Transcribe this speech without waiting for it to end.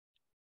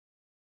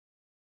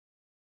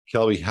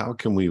Kelby, how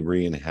can we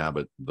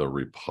re-inhabit the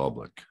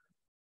republic?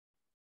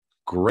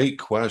 Great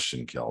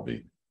question,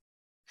 Kelby.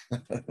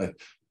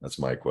 That's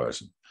my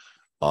question.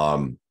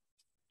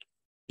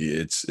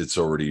 It's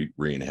already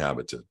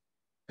re-inhabited,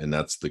 and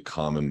that's the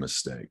common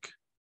mistake.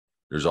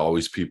 There's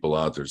always people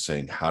out there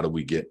saying, how do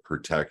we get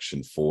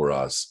protection for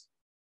us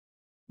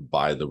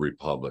by the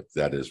republic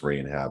that is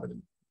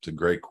re-inhabited? It's a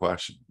great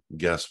question.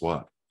 Guess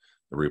what?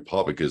 The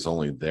republic is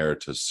only there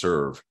to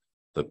serve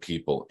the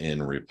people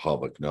in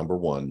republic, number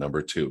one.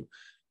 Number two,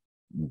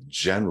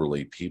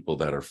 generally people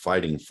that are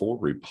fighting for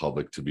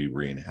republic to be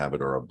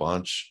re-inhabited are a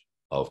bunch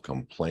of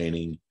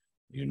complaining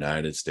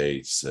United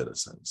States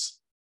citizens.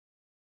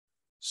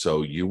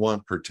 So you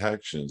want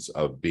protections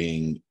of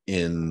being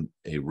in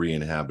a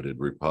re-inhabited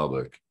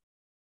republic.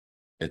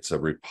 It's a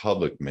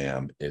republic,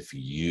 ma'am, if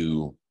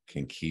you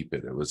can keep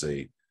it. It was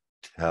a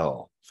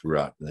tell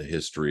throughout the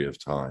history of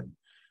time.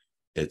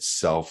 It's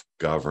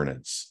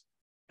self-governance.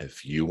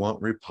 If you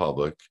want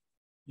republic,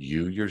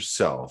 you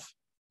yourself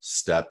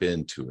step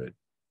into it,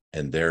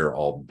 and they're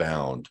all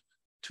bound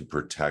to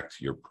protect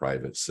your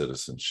private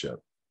citizenship.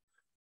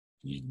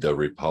 The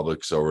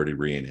republic's already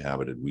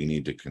re-inhabited. We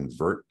need to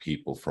convert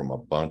people from a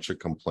bunch of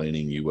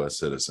complaining U.S.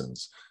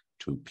 citizens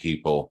to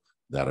people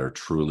that are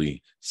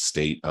truly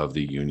state of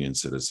the union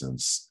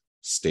citizens,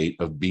 state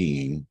of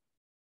being,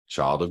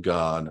 child of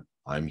God.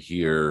 I'm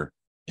here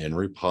in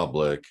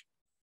republic.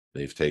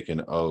 They've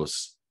taken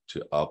oaths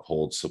to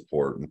uphold,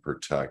 support, and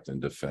protect and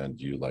defend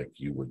you like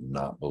you would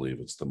not believe.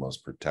 It's the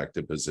most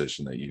protected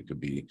position that you could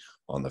be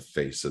on the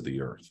face of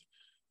the earth,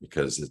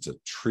 because it's a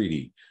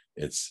treaty.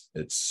 It's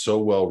so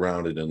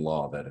well-rounded in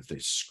law that if they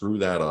screw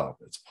that up,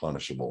 it's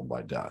punishable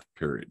by death,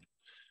 period.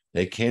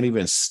 They can't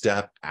even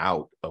step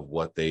out of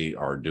what they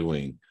are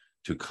doing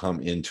to come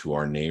into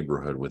our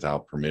neighborhood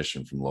without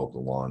permission from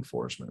local law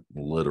enforcement,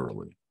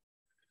 literally.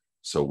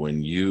 So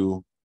when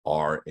you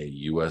are a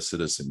U.S.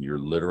 citizen, you're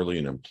literally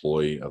an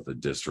employee of the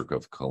District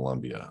of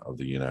Columbia of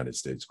the United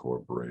States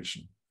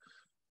Corporation.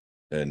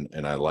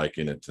 And I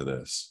liken it to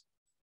this.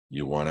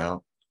 You want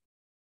out,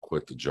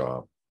 quit the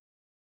job.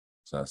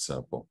 It's that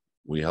simple.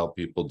 We help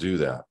people do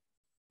that.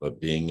 But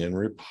being in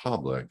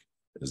republic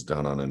is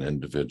done on an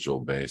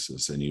individual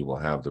basis, and you will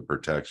have the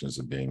protections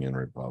of being in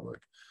republic,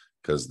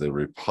 because the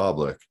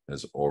republic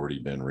has already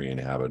been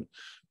re-inhabited.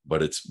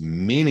 But it's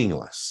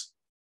meaningless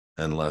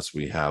unless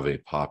we have a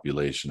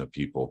population of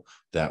people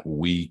that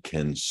we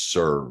can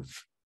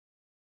serve,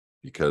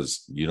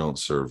 because you don't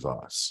serve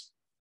us.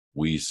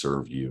 We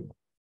serve you.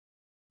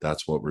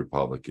 That's what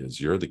republic is.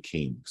 You're the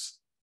kings.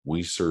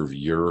 We serve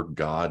your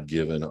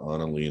God-given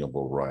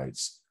unalienable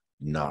rights,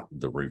 not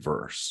the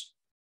reverse.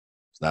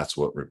 That's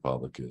what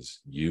republic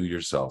is. You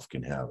yourself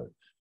can have it.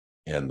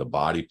 And the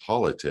body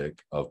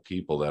politic of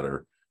people that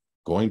are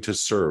going to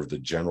serve the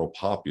general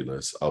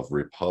populace of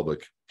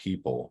republic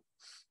people,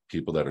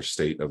 people that are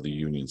state of the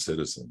union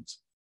citizens,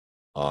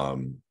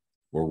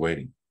 we're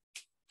waiting.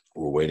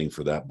 We're waiting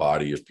for that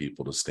body of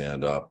people to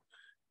stand up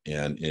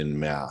and in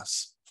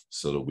mass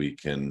so that we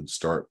can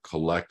start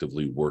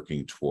collectively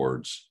working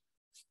towards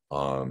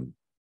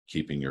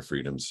keeping your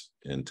freedoms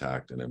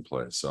intact and in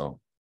place. So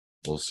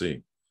we'll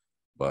see.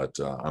 But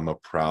I'm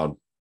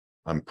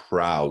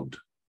proud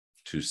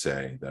to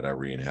say that I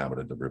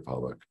re-inhabited the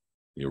republic,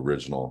 the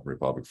original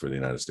republic for the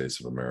United States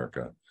of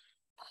America.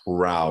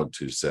 Proud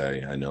to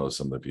say I know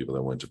some of the people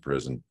that went to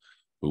prison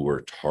who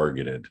were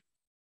targeted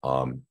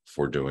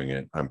for doing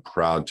it. I'm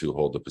proud to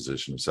hold the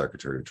position of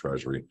Secretary of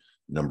Treasury,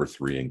 number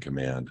 3 in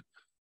command.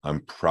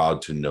 I'm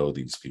proud to know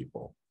these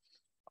people.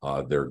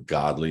 They're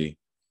godly.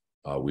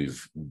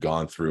 We've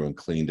gone through and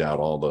cleaned out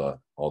all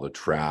the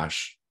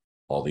trash,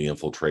 all the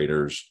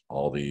infiltrators,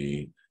 all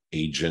the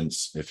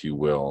agents, if you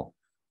will.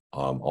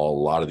 A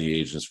lot of the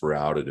agents were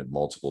outed at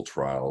multiple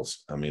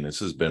trials. I mean, this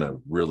has been a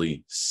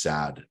really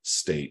sad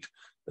state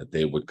that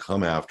they would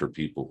come after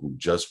people who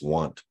just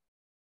want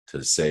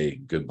to say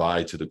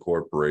goodbye to the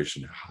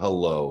corporation,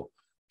 hello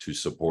to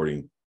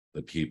supporting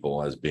the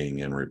people as being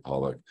in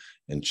republic,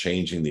 and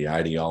changing the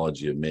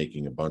ideology of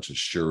making a bunch of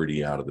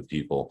surety out of the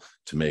people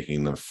to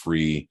making them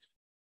free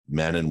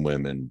men and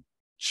women,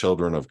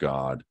 children of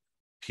God,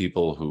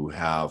 people who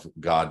have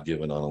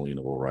God-given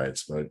unalienable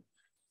rights. But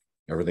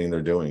everything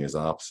they're doing is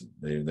opposite.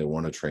 They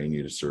want to train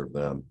you to serve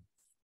them,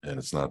 and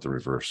it's not the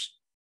reverse.